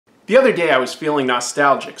The other day I was feeling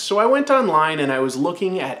nostalgic, so I went online and I was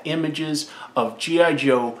looking at images of GI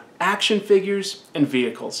Joe action figures and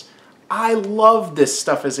vehicles. I loved this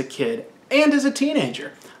stuff as a kid and as a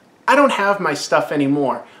teenager. I don't have my stuff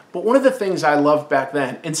anymore, but one of the things I loved back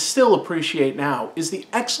then and still appreciate now is the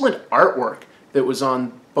excellent artwork that was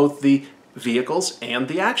on both the vehicles and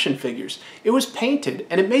the action figures. It was painted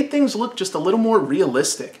and it made things look just a little more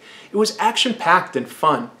realistic. It was action-packed and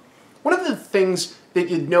fun. One of the things that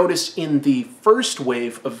you'd notice in the first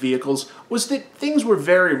wave of vehicles was that things were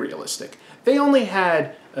very realistic. They only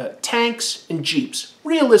had tanks and jeeps,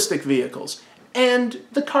 realistic vehicles, and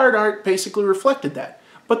the card art basically reflected that.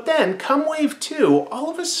 But then, come wave 2, all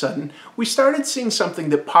of a sudden, we started seeing something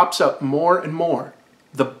that pops up more and more.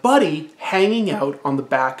 The buddy hanging out on the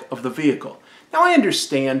back of the vehicle. Now I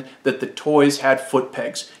understand that the toys had foot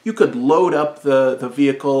pegs. You could load up the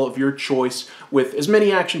vehicle of your choice with as many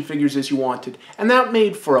action figures as you wanted, and that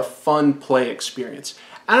made for a fun play experience.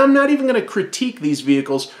 And I'm not even going to critique these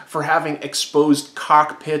vehicles for having exposed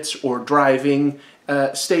cockpits or driving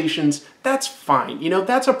stations. That's fine. You know,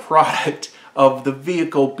 that's a product of the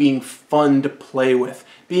vehicle being fun to play with,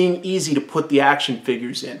 being easy to put the action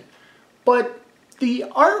figures in. But the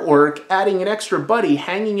artwork adding an extra buddy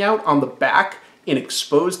hanging out on the back in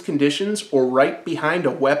exposed conditions or right behind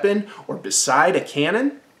a weapon or beside a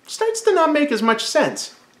cannon starts to not make as much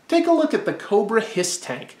sense. Take a look at the Cobra Hiss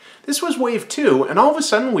tank. This was wave 2, and all of a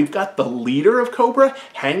sudden we've got the leader of Cobra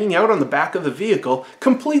hanging out on the back of the vehicle,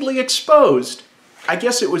 completely exposed. I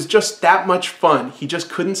guess it was just that much fun. He just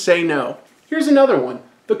couldn't say no. Here's another one,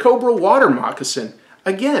 the Cobra water moccasin.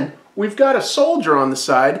 Again, we've got a soldier on the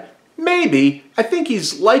side. Maybe. I think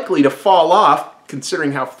he's likely to fall off,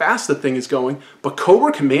 considering how fast the thing is going, but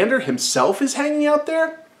Cobra Commander himself is hanging out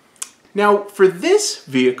there? Now, for this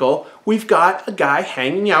vehicle, we've got a guy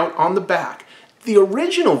hanging out on the back. The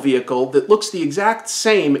original vehicle that looks the exact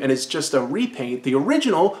same and is just a repaint, the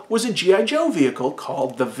original was a GI Joe vehicle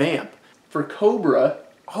called the Vamp. For Cobra,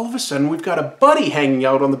 all of a sudden we've got a buddy hanging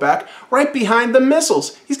out on the back right behind the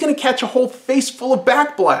missiles. He's going to catch a whole face full of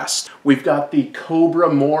backblast. We've got the Cobra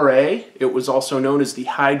Moray. It was also known as the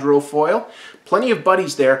Hydrofoil. Plenty of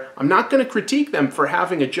buddies there. I'm not going to critique them for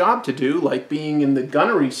having a job to do, like being in the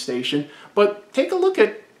gunnery station, but take a look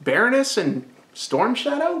at Baroness and Storm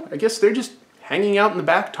Shadow. I guess they're just hanging out in the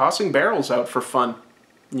back, tossing barrels out for fun.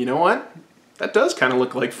 You know what? That does kind of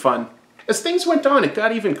look like fun. As things went on, it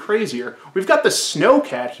got even crazier. We've got the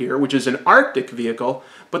Snowcat here, which is an Arctic vehicle,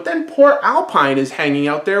 but then poor Alpine is hanging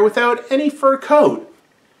out there without any fur coat.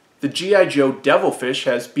 The GI Joe Devilfish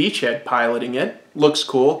has Beachhead piloting it. Looks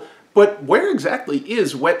cool, but where exactly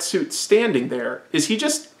is Wetsuit standing there? Is he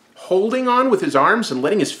just holding on with his arms and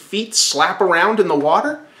letting his feet slap around in the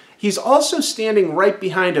water? He's also standing right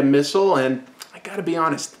behind a missile, and I gotta be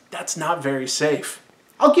honest, that's not very safe.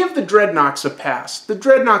 I'll give the Dreadnoks a pass. The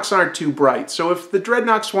Dreadnoks aren't too bright, so if the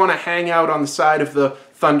Dreadnoks want to hang out on the side of the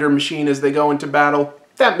Thunder Machine as they go into battle,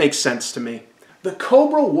 that makes sense to me. The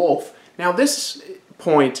Cobra Wolf. Now this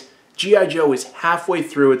point, GI Joe is halfway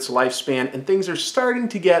through its lifespan and things are starting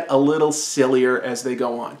to get a little sillier as they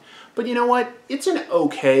go on. But you know what? It's an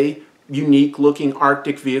okay, unique looking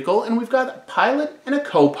Arctic vehicle, and we've got a pilot and a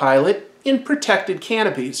co-pilot in protected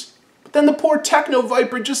canopies. Then the poor Techno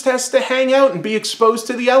Viper just has to hang out and be exposed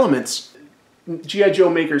to the elements. GI Joe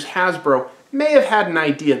makers Hasbro may have had an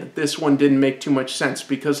idea that this one didn't make too much sense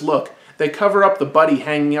because look, they cover up the buddy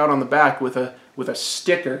hanging out on the back with a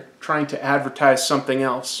sticker trying to advertise something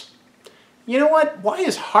else. You know what? Why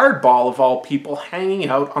is Hardball of all people hanging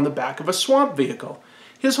out on the back of a swamp vehicle?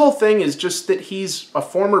 His whole thing is just that he's a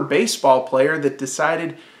former baseball player that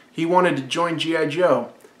decided he wanted to join GI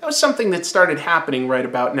Joe. That was something that started happening right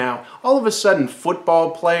about now. All of a sudden, football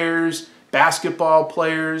players, basketball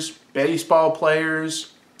players, baseball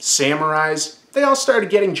players, samurais, they all started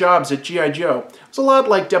getting jobs at GI Joe. It was a lot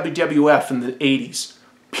like WWF in the 80s.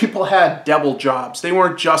 People had double jobs. They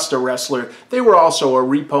weren't just a wrestler. They were also a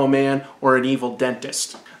repo man or an evil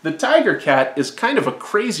dentist. The Tiger Cat is kind of a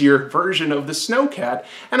crazier version of the Snowcat,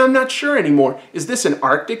 and I'm not sure anymore. Is this an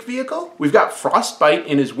Arctic vehicle? We've got Frostbite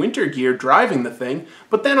in his winter gear driving the thing,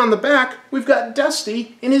 but then on the back, we've got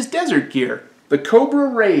Dusty in his desert gear. The Cobra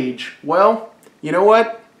Rage. Well, you know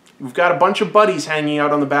what? We've got a bunch of buddies hanging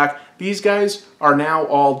out on the back. These guys are now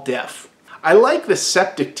all deaf. I like the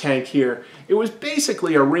septic tank here. It was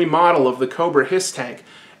basically a remodel of the Cobra Hiss tank.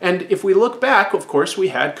 And if we look back, of course, we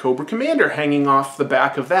had Cobra Commander hanging off the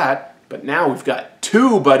back of that, but now we've got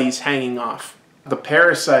two buddies hanging off. The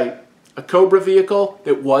Parasite, a Cobra vehicle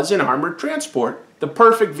that was an armored transport. The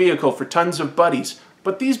perfect vehicle for tons of buddies.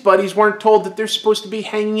 But these buddies weren't told that they're supposed to be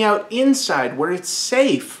hanging out inside where it's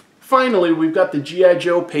safe. Finally, we've got the GI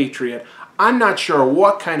Joe Patriot. I'm not sure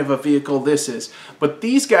what kind of a vehicle this is, but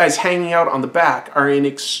these guys hanging out on the back are in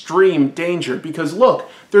extreme danger because look,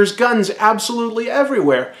 there's guns absolutely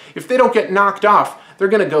everywhere. If they don't get knocked off, they're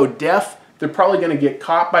going to go deaf. They're probably going to get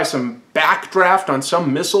caught by some backdraft on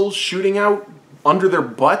some missiles shooting out under their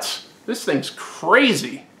butts. This thing's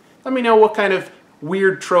crazy. Let me know what kind of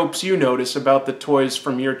weird tropes you notice about the toys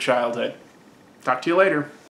from your childhood. Talk to you later.